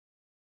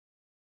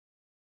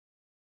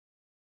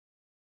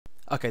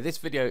Okay, this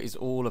video is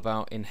all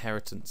about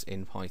inheritance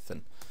in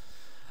Python.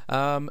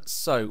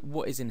 So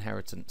what is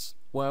inheritance?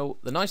 Well,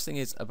 the nice thing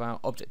is about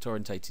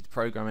object-oriented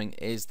programming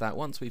is that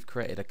once we've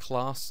created a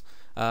class,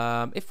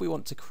 if we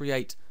want to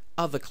create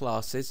other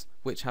classes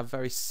which have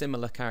very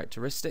similar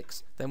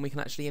characteristics, then we can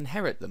actually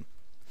inherit them.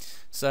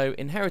 So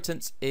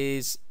inheritance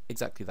is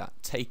exactly that,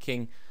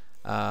 taking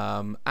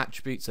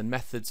attributes and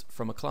methods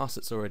from a class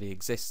that already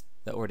exists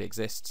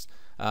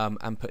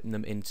and putting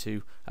them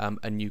into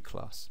a new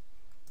class.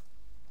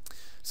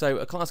 So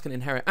a class can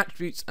inherit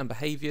attributes and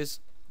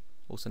behaviors,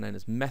 also known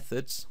as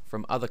methods,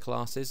 from other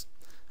classes,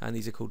 and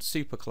these are called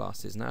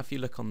superclasses. Now if you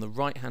look on the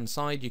right hand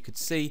side, you could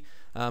see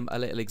a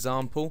little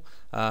example.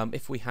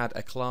 If we had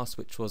a class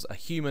which was a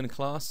human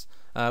class,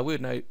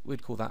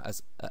 we'd call that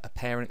as a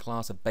parent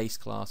class, a base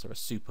class, or a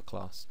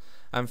superclass,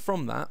 and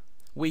from that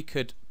we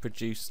could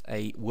produce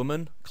a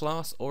woman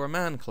class or a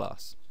man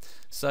class.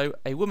 So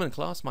a woman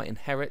class might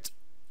inherit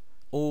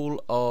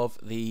all of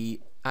the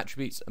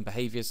attributes and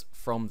behaviors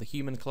from the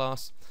human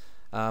class,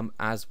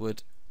 as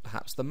would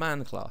perhaps the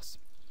man class.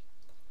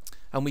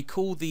 And we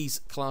call these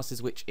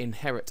classes which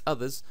inherit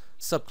others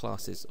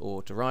subclasses,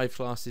 or derived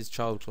classes,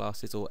 child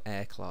classes, or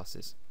heir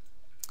classes.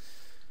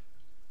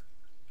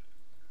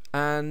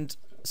 And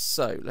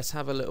so let's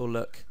have a little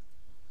look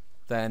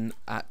then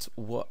at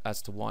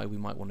as to why we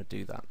might want to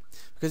do that,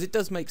 because it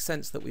does make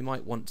sense that we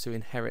might want to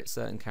inherit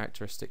certain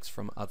characteristics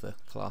from other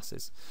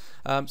classes.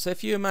 So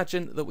if you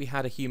imagine that we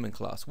had a human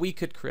class, we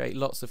could create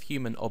lots of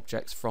human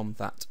objects from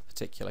that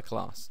particular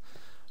class,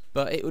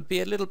 but it would be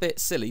a little bit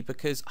silly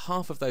because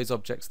half of those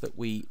objects that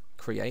we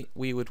create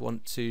we would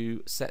want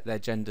to set their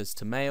genders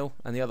to male,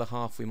 and the other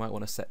half we might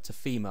want to set to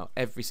female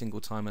every single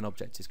time an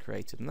object is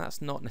created, and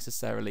that's not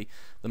necessarily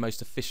the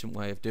most efficient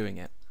way of doing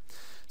it.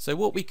 So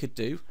what we could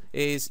do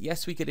is,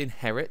 yes, we could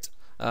inherit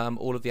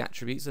all of the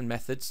attributes and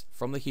methods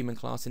from the human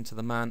class into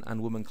the man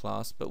and woman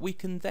class, but we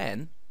can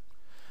then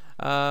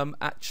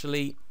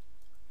actually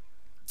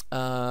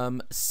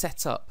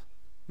set up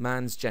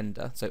man's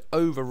gender, so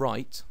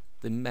overwrite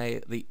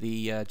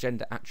the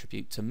gender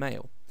attribute to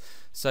male,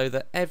 so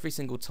that every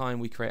single time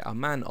we create our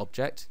man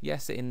object,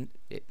 yes,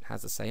 it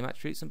has the same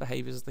attributes and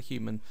behaviors as the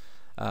human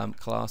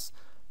class,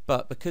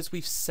 but because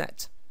we've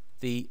set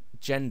the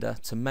gender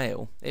to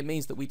male, it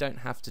means that we don't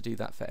have to do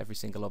that for every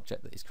single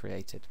object that is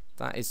created.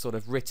 That is sort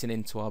of written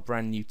into our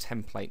brand new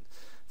template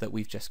that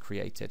we've just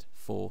created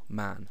for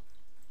man.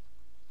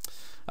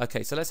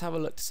 Okay, so let's have a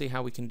look to see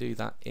how we can do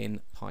that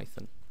in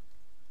Python.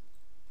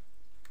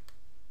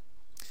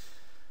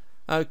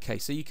 Okay,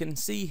 so you can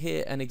see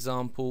here an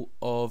example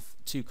of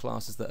two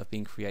classes that have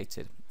been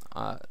created.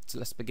 So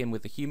let's begin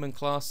with the human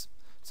class.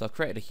 So I've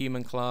created a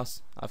human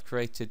class. I've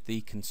created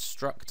the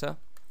constructor,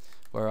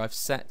 where I've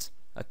set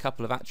a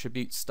couple of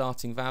attributes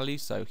starting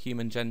values, so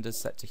human gender is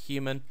set to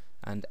human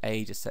and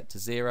age is set to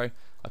 0.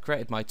 I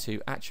created my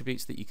two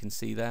attributes that you can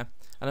see there,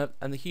 and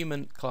the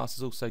human class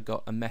has also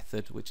got a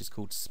method which is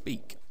called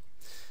speak.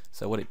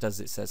 So what it does,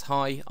 it says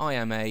hi, I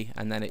am a,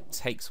 and then it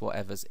takes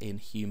whatever's in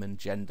human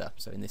gender.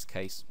 So in this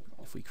case,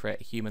 if we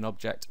create a human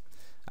object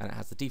and it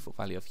has the default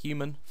value of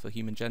human for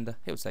human gender,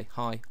 it would say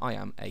hi, I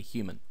am a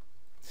human.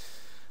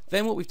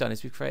 Then what we've done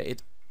is we've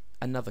created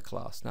another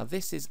class. Now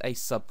this is a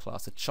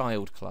subclass, a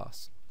child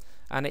class,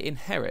 and it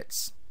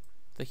inherits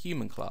the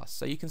human class.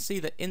 So you can see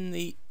that in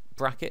the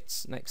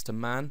brackets next to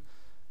man,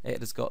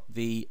 it has got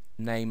the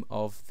name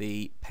of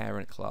the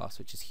parent class,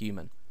 which is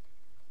human.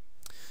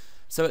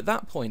 So at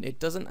that point, it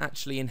doesn't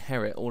actually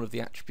inherit all of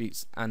the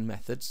attributes and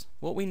methods.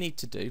 What we need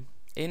to do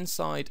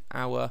inside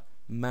our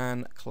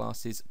man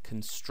class's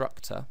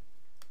constructor,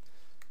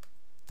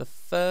 the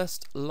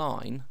first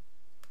line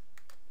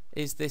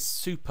is this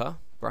super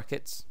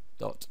brackets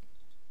dot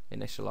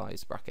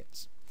initialize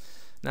brackets.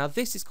 Now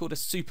this is called a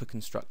super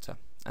constructor,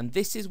 and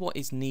this is what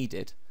is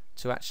needed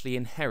to actually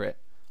inherit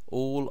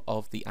all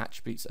of the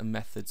attributes and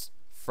methods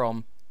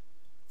from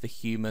the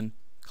human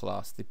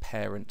class, the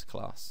parent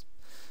class.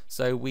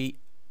 So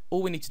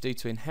all we need to do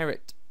to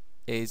inherit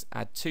is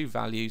add two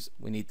values.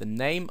 We need the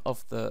name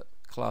of the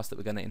class that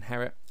we're going to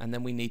inherit, and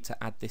then we need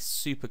to add this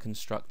super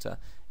constructor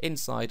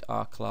inside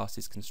our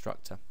class's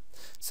constructor.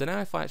 So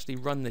now if I actually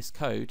run this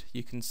code,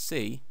 you can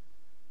see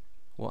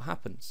what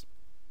happens.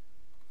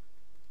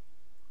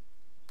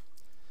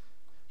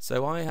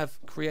 So I have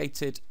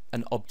created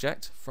an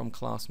object from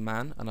class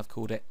man, and I've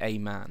called it a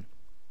man.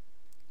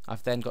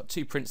 I've then got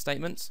two print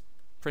statements.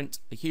 Print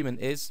the human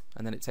is,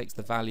 and then it takes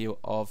the value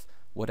of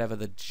whatever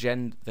the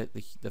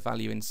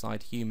value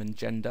inside human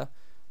gender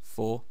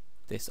for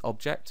this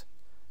object,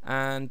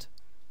 and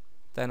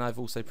then I've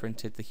also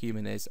printed the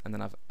human is, and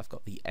then I've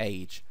got the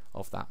age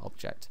of that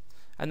object,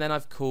 and then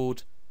I've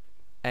called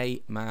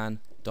a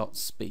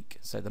man.speak,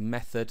 so the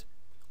method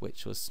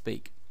which was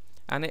speak,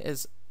 and it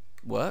has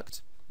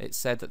worked. It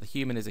said that the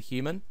human is a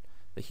human,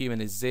 the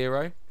human is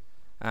 0,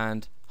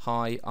 and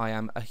hi, I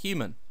am a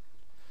human.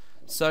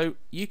 So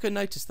you can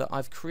notice that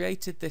I've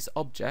created this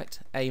object,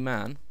 a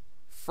man,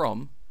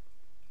 from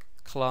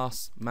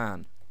class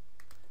man,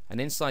 and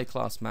inside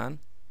class man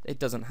it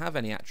doesn't have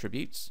any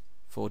attributes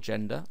for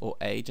gender or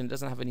age, and it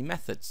doesn't have any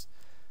methods.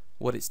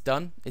 what it's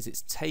done is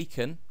it's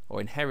taken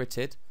or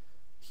inherited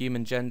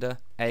human, gender,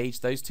 age,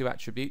 those two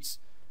attributes,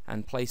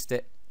 and placed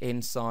it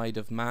inside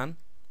of man,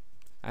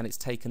 and it's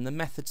taken the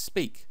method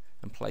speak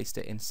and placed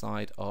it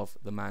inside of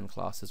the man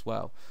class as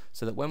well,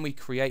 so that when we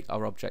create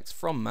our objects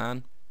from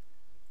man,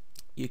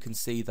 you can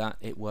see that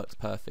it works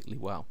perfectly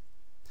well.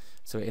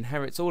 So it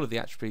inherits all of the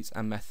attributes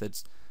and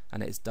methods,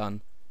 and it is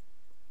done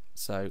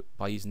so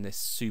by using this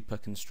super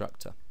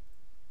constructor.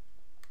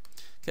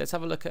 Okay, let's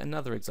have a look at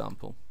another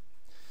example.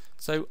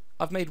 So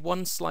I've made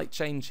one slight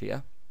change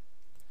here.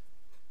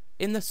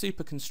 In the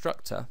super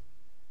constructor,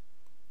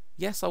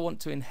 yes, I want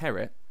to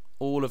inherit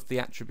all of the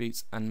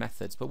attributes and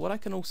methods, but what I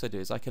can also do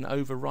is I can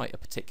overwrite a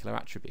particular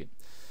attribute.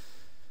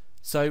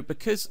 So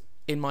because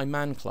in my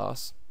man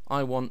class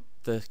I want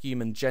the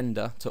human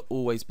gender to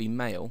always be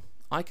male,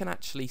 I can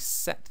actually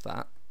set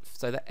that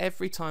so that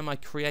every time I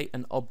create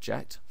an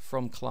object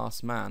from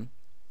class man,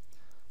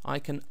 I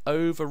can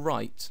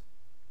overwrite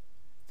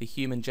the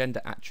human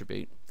gender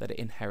attribute that it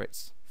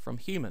inherits from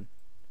human.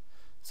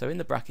 So in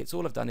the brackets,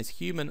 all I've done is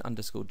human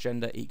underscore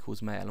gender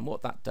equals male, and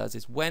what that does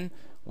is when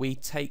we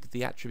take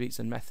the attributes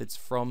and methods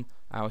from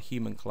our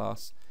human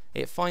class,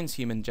 it finds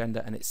human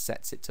gender and it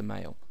sets it to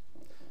male.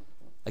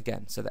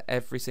 Again, so that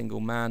every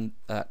single man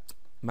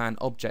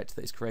object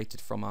that is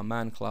created from our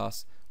man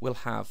class will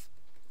have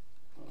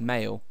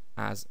male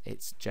as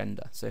its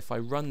gender. So if I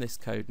run this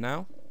code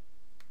now,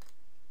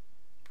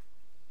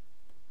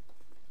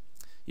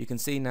 you can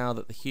see now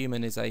that the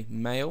human is a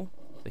male,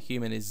 the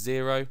human is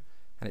 0,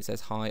 and it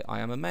says, hi, I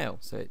am a male.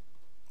 So it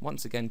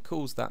once again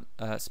calls that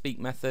speak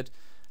method,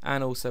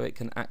 and also it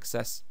can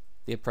access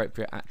the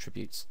appropriate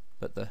attributes,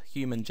 but the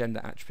human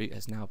gender attribute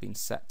has now been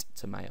set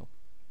to male.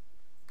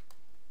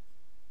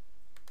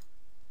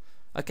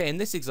 Okay, in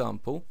this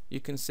example you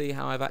can see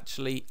how I've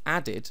actually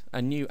added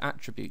a new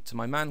attribute to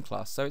my man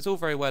class. So it's all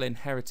very well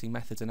inheriting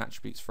methods and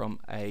attributes from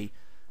a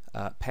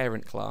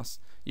parent class.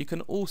 You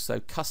can also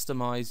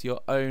customize your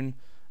own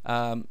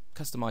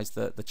customize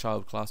the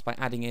child class by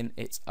adding in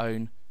its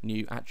own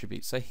new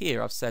attributes. So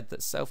here I've said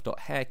that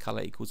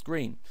self.hairColor equals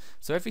green.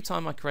 So every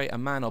time I create a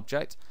man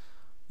object,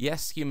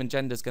 yes, human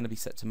gender is going to be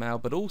set to male,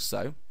 but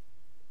also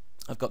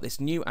I've got this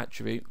new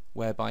attribute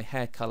whereby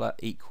hair color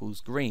equals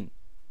green.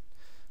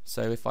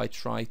 So if I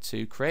try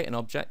to create an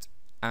object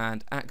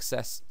and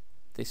access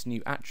this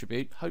new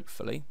attribute,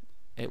 hopefully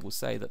it will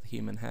say that the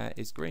human hair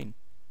is green,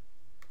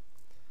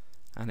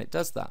 and it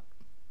does that.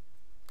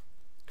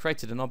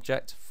 Created an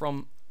object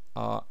from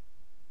our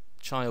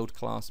child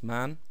class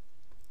man,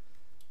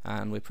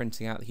 and we're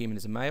printing out the human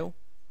is a male,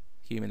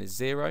 human is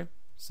 0,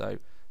 so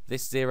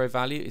this 0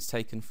 value is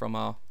taken from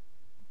our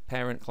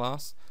parent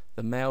class.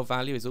 The male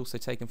value is also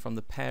taken from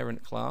the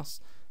parent class,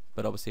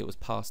 but obviously it was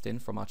passed in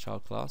from our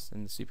child class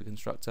in the super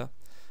constructor.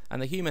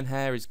 And the human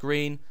hair is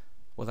green,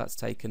 well, that's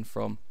taken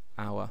from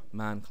our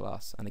man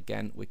class, and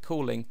again we're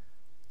calling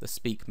the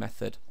speak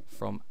method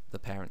from the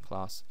parent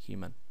class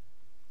human.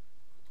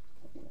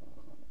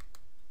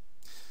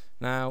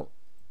 Now,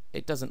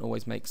 it doesn't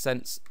always make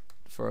sense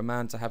for a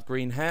man to have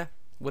green hair.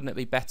 Wouldn't it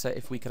be better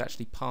if we could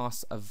actually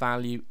pass a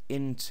value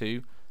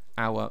into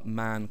our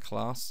man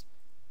class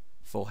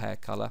for hair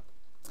color,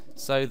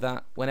 so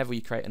that whenever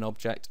you create an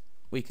object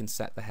we can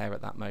set the hair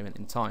at that moment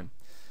in time?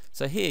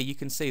 So here you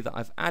can see that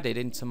I've added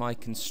into my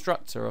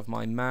constructor of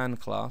my man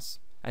class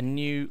a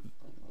new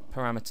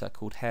parameter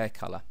called hair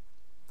color,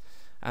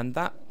 and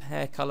that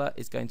hair color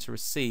is going to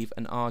receive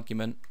an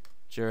argument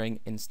during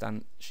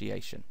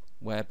instantiation,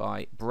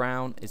 whereby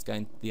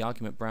the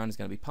argument brown is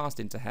going to be passed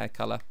into hair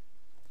color,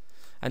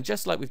 and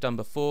just like we've done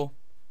before,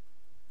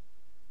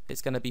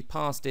 it's going to be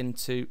passed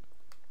into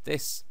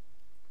this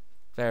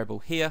variable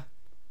here,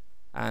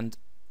 and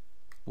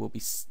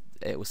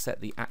it will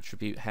set the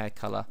attribute hair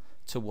color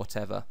to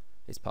whatever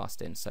is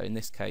passed in. So in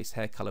this case,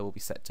 hair color will be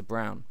set to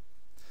brown.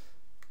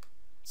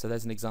 So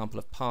there's an example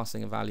of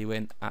passing a value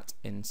in at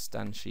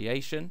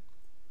instantiation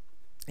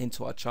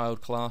into our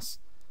child class,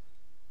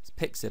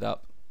 picks it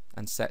up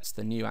and sets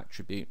the new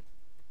attribute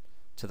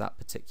to that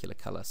particular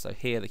color. So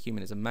here the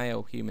human is a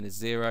male, human is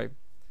 0,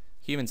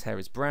 human's hair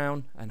is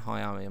brown, and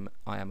hi,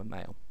 I am a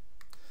male.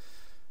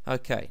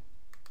 Okay,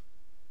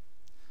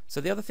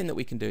 so the other thing that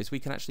we can do is we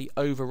can actually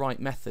overwrite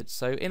methods.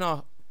 So in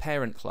our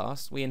parent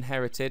class we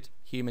inherited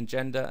human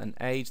gender and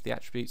age, the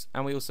attributes,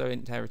 and we also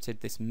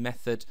inherited this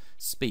method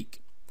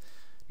speak.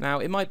 Now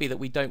it might be that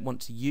we don't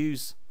want to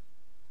use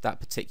that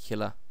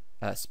particular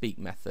speak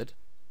method.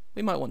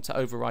 We might want to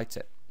overwrite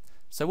it.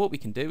 So what we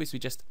can do is we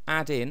just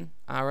add in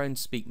our own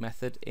speak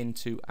method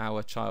into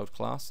our child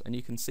class, and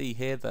you can see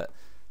here that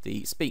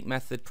the speak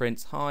method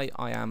prints hi,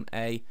 I am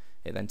a.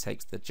 It then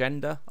takes the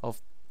gender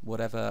of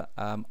whatever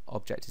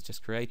object is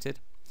just created,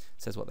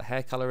 says what the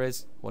hair color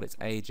is, what its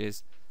age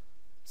is.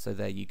 So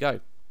there you go.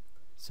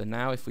 So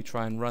now if we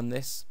try and run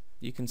this,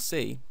 you can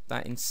see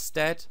that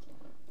instead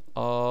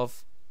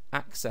of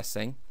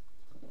accessing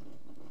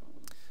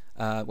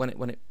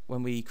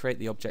when we create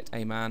the object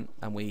a man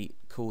and we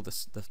call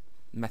the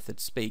method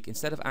speak,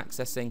 instead of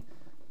accessing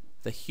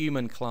the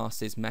human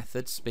class's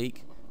method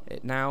speak,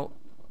 it now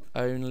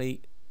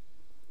only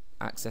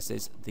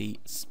accesses the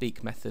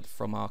speak method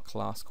from our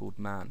class called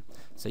man.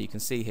 So you can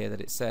see here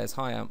that it says,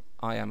 hi,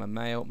 I am a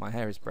male, my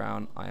hair is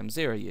brown, I am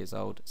 0 years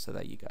old, so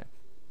there you go.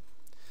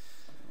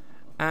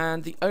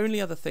 And the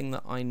only other thing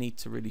that I need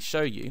to really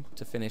show you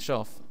to finish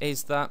off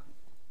is that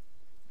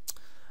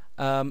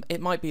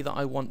it might be that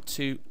I want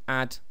to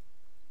add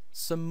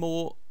some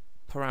more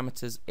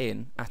parameters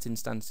in at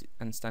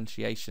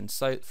instantiation.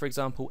 So for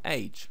example,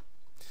 age.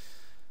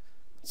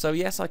 So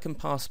yes, I can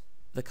pass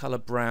the color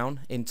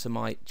brown into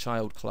my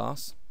child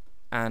class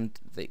and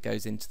it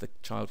goes into the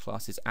child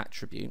class's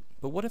attribute.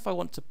 But what if I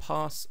want to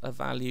pass a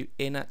value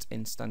in at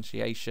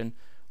instantiation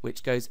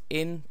which goes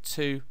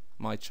into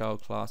my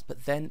child class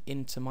but then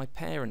into my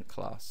parent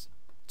class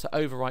to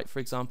overwrite, for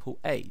example,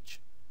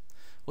 age?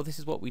 Well, this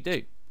is what we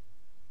do.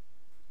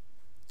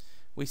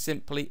 We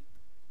simply,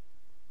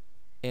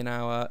 in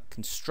our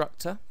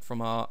constructor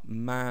from our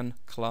man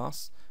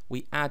class,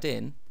 we add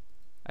in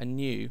a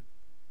new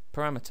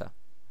parameter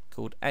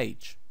called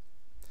age.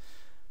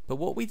 But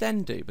what we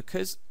then do,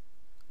 because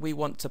we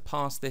want to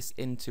pass this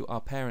into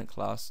our parent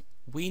class,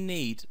 we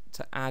need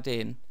to add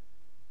in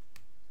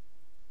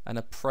an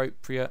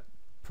appropriate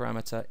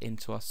parameter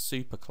into our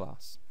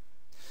superclass.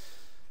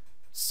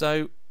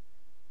 So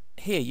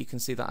here you can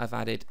see that I've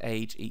added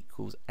age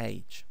equals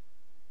age.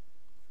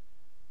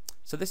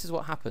 So this is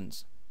what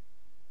happens.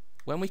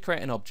 When we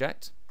create an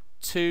object,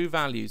 two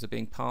values are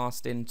being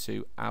passed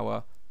into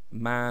our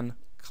man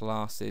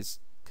class's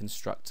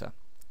constructor.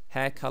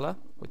 Hair color,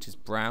 which is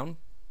brown,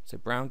 so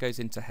brown goes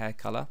into hair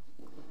color,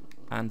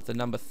 and the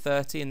number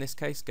 30 in this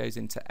case goes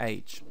into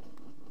age.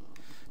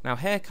 Now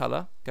hair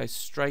color goes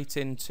straight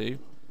into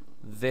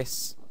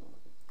this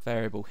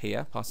variable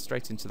here, passes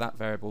straight into that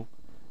variable,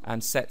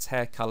 and sets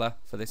hair color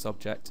for this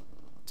object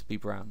to be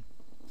brown.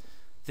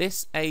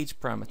 This age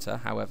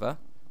parameter, however,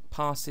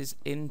 passes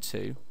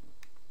into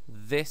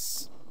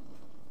this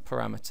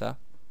parameter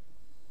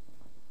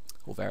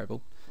or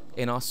variable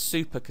in our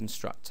super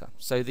constructor,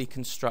 so the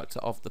constructor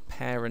of the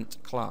parent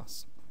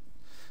class.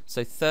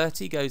 So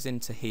 30 goes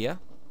into here,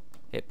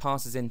 it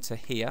passes into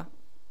here,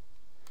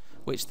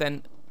 which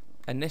then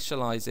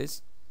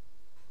initializes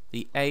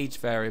the age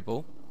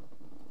variable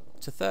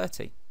to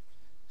 30.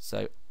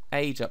 So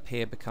age up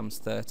here becomes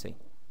 30.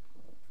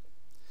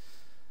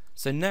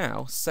 So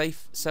now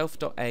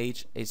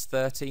self.age is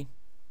 30,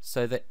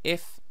 so that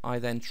if I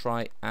then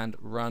try and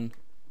run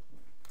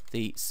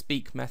the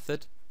speak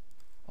method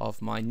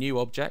of my new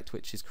object,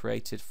 which is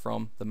created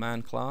from the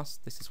man class,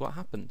 this is what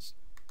happens.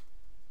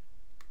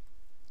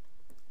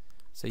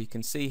 So you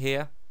can see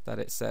here that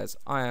it says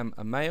I am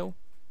a male,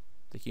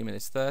 the human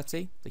is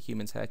 30, the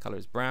human's hair color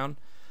is brown,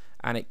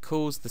 and it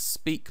calls the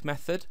speak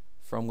method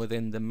from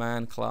within the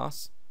man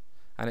class,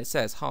 and it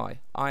says, hi,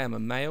 I am a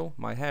male,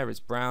 my hair is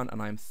brown,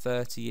 and I am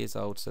 30 years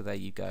old. So there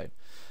you go.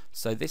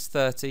 So this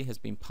 30 has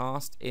been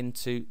passed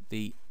into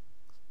the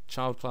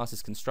child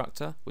class's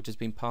constructor, which has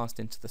been passed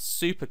into the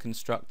super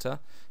constructor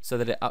so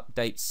that it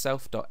updates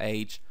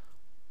self.age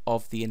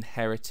of the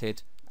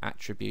inherited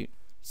attribute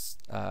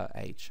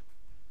age.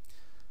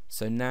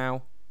 So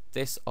now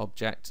this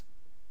object,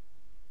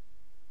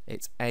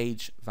 its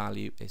age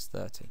value is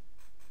 30.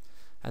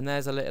 And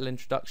there's a little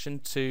introduction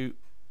to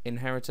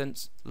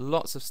inheritance.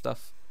 Lots of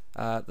stuff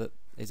that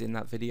is in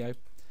that video.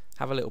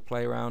 Have a little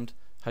play around.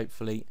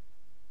 Hopefully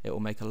it will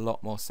make a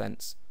lot more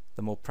sense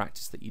the more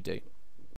practice that you do.